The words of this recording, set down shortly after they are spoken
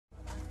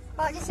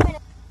Oh, just a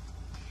minute.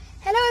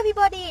 Hello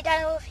everybody,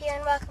 Danowulf here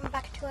and welcome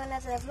back to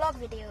another vlog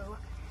video.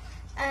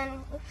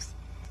 And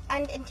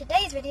in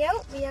today's video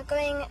we are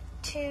going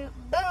to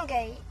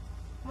Bungay,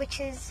 which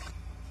is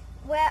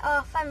where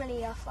our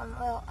family are from,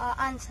 well, our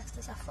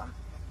ancestors are from.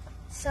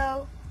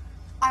 So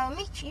I will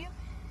meet you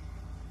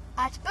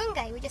at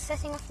Bungay. We're just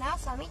setting off now,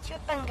 so I'll meet you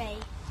at Bungay.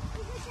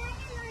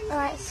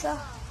 Alright, so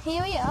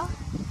here we are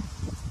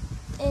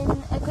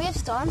in a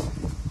graveyard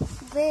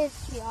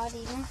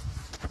even,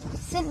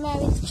 St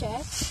Mary's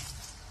Church,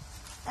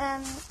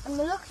 and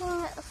we're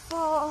looking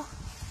for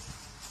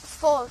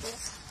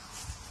folders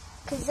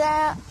because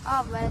they're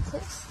our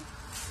relatives,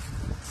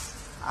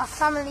 our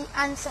family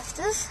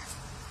ancestors.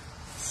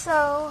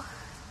 So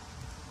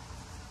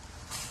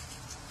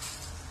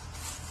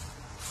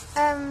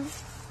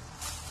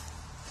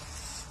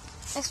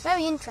it's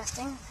very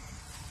interesting.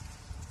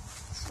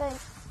 It's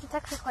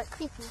actually quite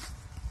creepy.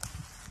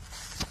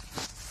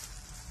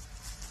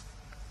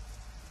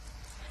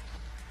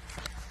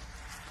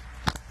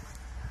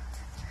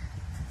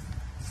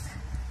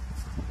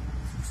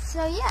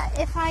 So yeah,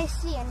 if I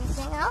see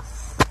anything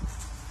else,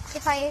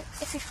 if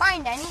we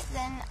find any,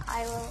 then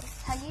I will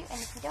tell you,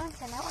 and if we don't,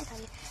 then I won't tell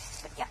you.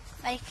 But yeah,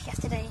 like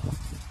yesterday,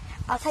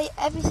 I'll tell you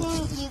everything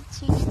you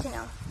need to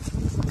know.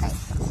 Okay,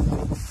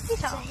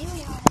 so here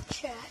we are at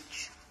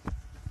church,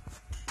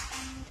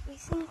 and we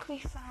think we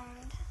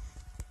found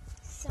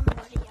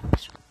somebody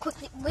else.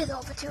 Quickly whiz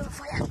over to him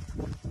for you.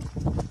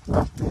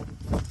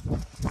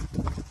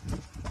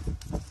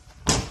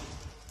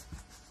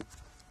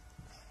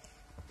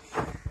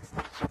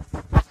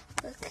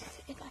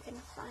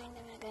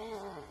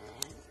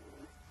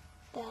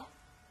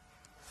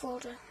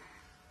 Folder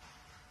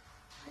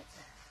right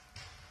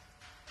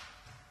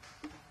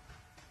there.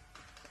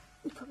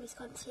 You probably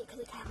can't see it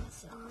because the camera's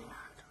still on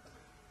around.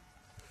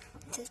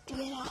 It says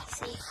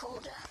DRC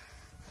folder.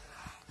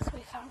 So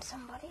we found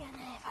somebody, and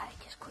then if I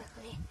just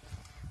quickly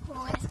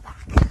whiz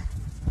back.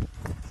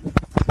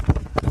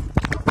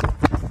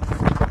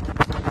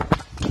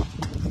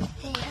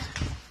 Here,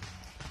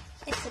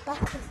 it's the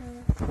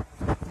baptism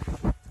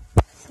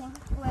thing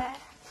where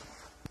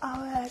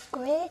our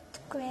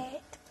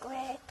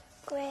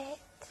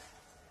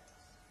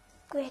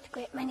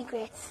many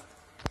greats,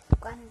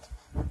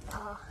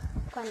 grandfather,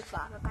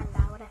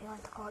 granddad, whatever you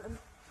want to call them,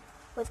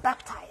 was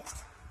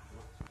baptized.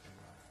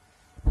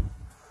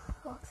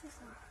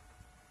 Baptism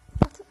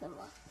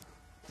was.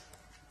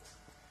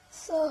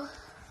 So,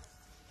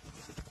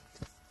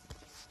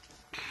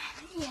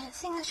 yeah, the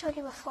thing I showed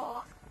you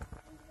before,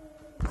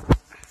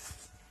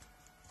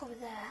 over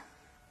there,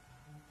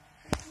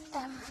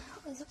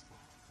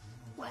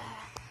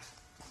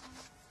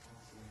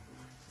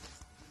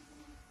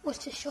 was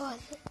to show that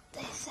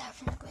they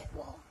served in the Great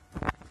War.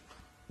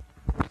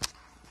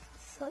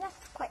 So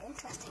that's quite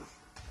interesting.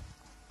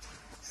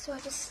 So we're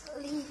just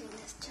leaving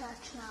this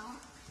church now.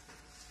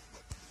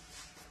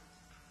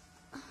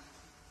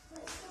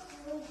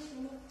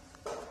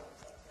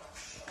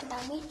 And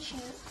I'll meet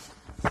you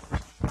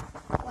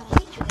when I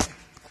meet you again.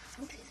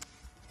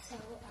 So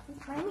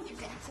when I meet you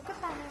again, so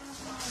goodbye.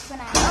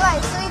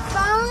 Alright, so we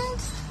found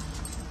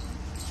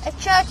a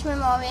church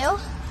memorial.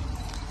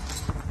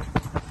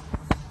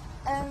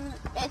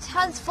 It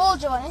has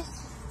folder on it. If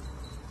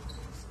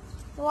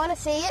you want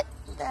to see it,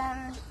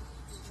 then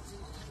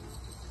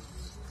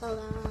hold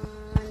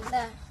on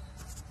there.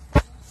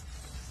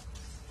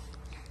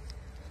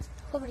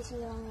 Probably see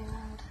the wrong way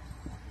around.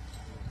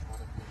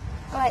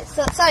 Alright,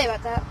 so sorry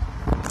about that.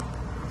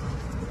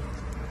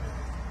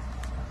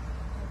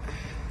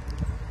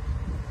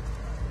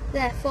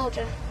 There,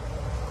 folder.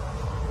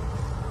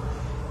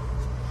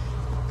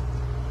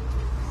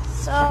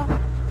 So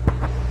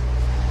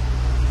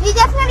he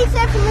definitely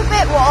served in the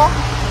Great War.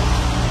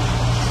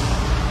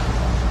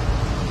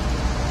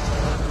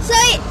 So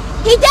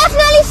he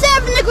definitely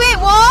served in the Great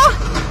War,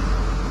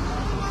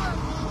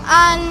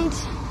 and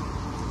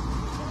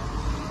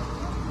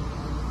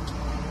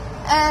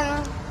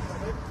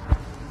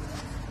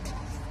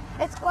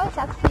it's quite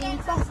actually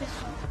impressive.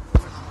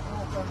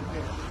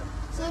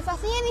 So if I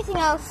see anything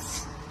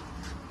else,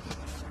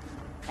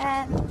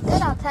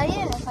 then I'll tell you,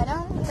 and if I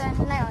don't, then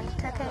no,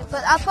 okay.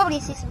 But I'll probably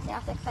see something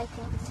else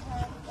exciting.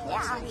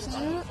 Yeah, I'll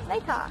see you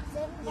later.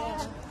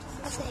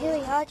 So here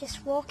we are,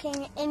 just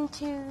walking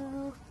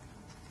into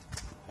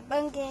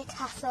Bungay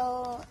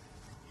Castle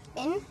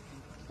Inn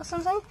or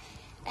something,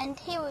 and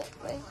here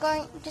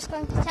we're just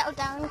going to settle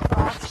down for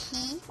our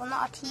tea. Well,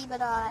 not our tea,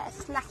 but our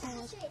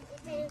snacky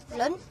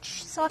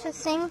lunch sort of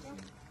thing,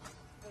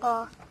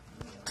 or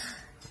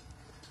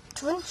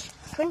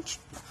crunch,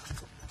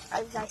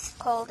 as I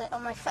called it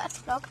on my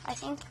first vlog, I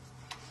think.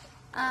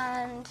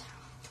 And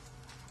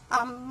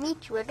I'll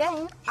meet you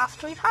again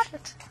after we've had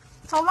it.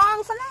 So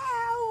long for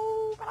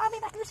now, but I'll be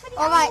back in this video.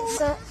 Alright,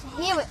 so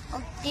here we,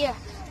 oh dear.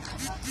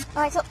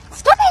 Alright, so,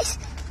 stop it!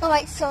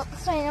 Alright, so,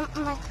 sorry,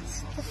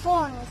 the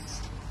phone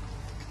is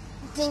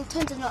doing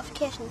tons of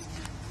notifications.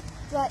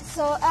 Right,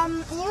 so,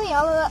 here we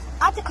are, we're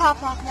at the car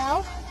park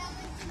now,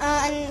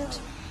 and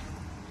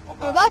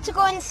we're about to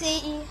go and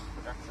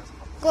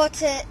go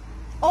to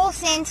All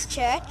Saints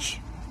Church,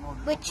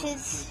 which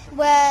is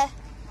where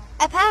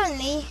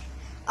apparently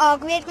our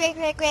great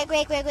many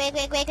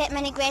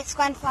great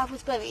grandfather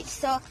was buried.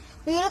 So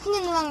we were looking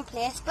in the wrong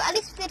place, but at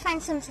least we did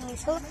find something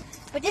useful.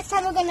 But this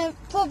time we're going to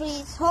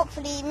probably,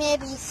 hopefully,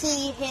 maybe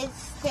see his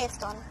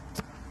gravestone.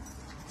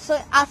 So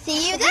I'll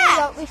see you there.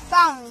 What we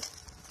found.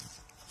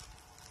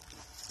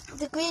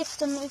 The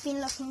gravestone that we've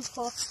been looking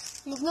for.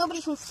 And there's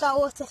nobody from Star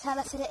Wars to tell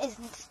us that it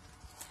isn't.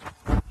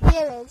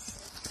 Here is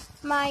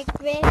my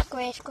great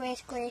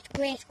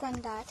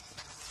granddad,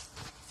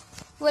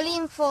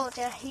 William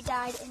Folger. He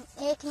died in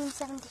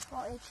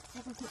 1874, aged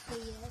 73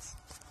 years.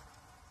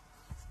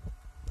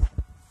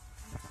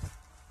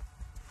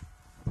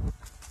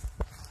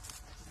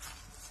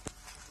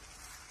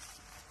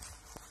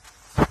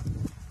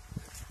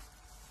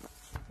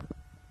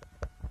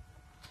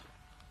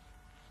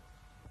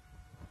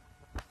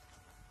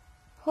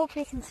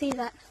 Hopefully you can see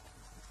that.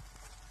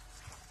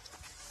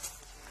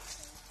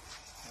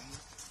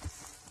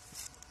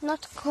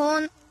 Not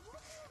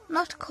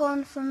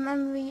corn from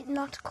memory,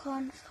 not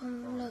corn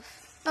from love.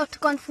 Not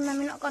gone from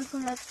memory, not gone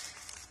from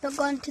love, but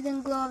gone to the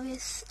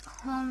glorious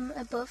home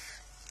above.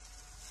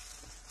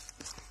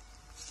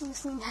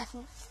 This in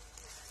heaven.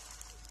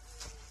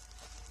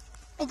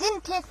 It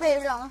didn't take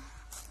very long.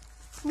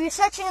 We were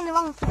searching in the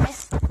wrong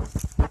place.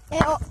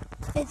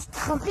 It's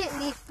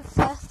completely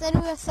first.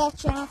 Then we were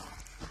searching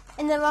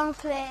in the wrong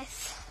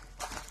place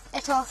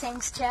at All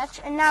Saints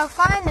Church, and now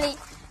finally,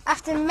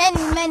 after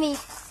many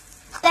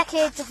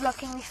decades of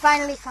looking, we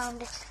finally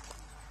found it.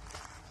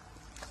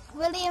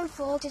 William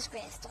Folger's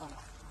gravestone,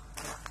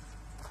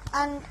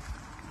 and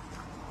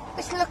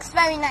it looks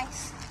very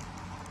nice.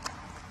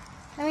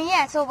 I mean,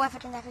 yeah, it's all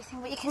weathered and everything,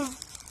 but you can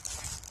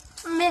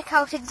make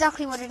out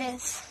exactly what it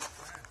is.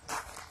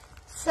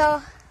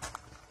 So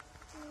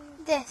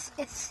this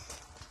is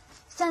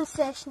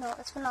sensational.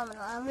 It's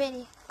phenomenal. I'm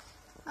really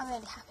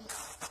happy.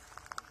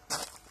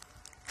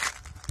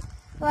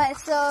 Right,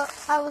 so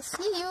I will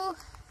see you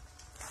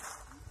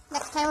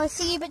next time. I'll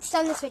see you but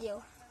still in this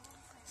video.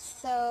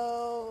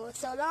 So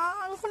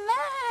long for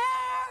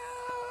now.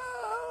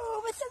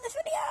 But still this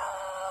video.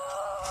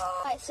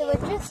 Right, so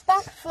we're just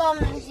back from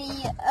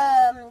the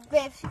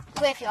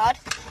graveyard,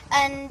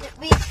 and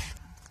we've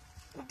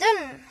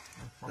done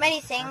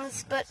many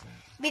things, but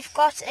we've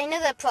got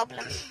another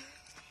problem.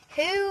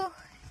 Who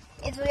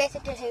is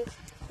related to who?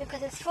 Because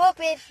there's 4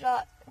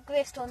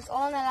 gravestones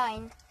all in a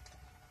line,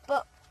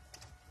 but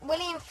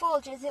William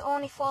Folger is the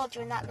only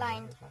Folger in that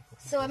line.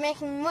 So we're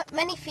making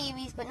many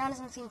theories, but none of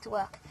them seem to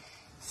work.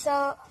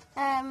 So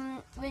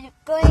we're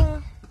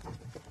going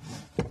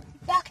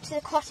back to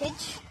the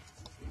cottage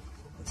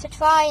to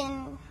try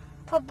and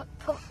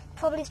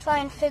probably try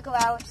and figure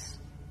out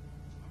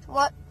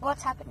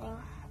what's happening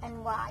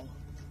and why.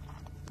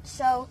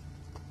 So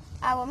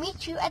I will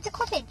meet you at the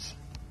cottage.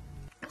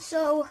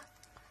 So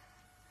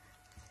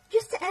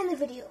just to end the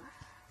video,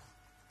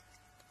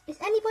 is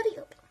anybody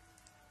up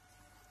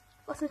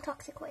for some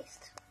toxic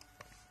waste?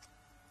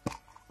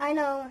 I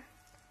know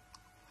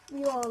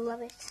you all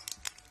love it.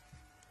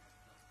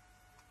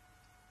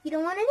 You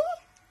don't want any?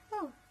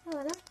 Oh,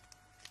 well then.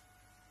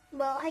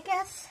 Well, I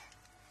guess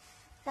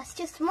that's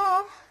just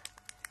more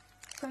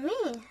for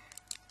me.